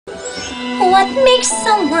What makes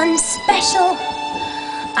someone special?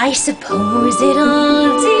 I suppose it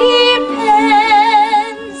all depends.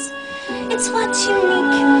 It's what's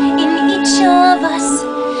unique in each of us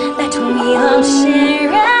that we all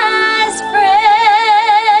share as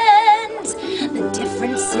friends. The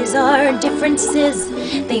differences are differences,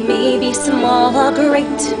 they may be small or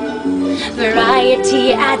great.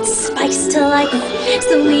 Variety adds spice to life,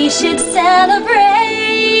 so we should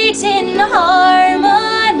celebrate in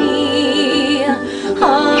harmony.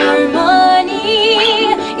 Harmony.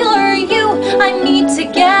 You're you, I'm me,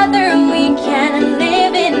 together we can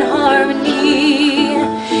live in harmony.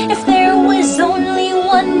 If there was only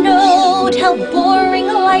one note, how boring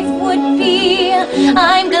life would be.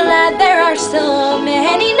 I'm glad there are so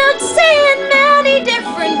many notes in many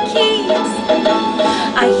different keys.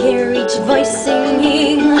 I hear each voice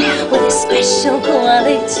singing with a special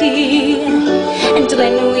quality, and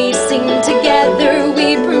when we sing together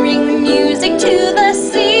we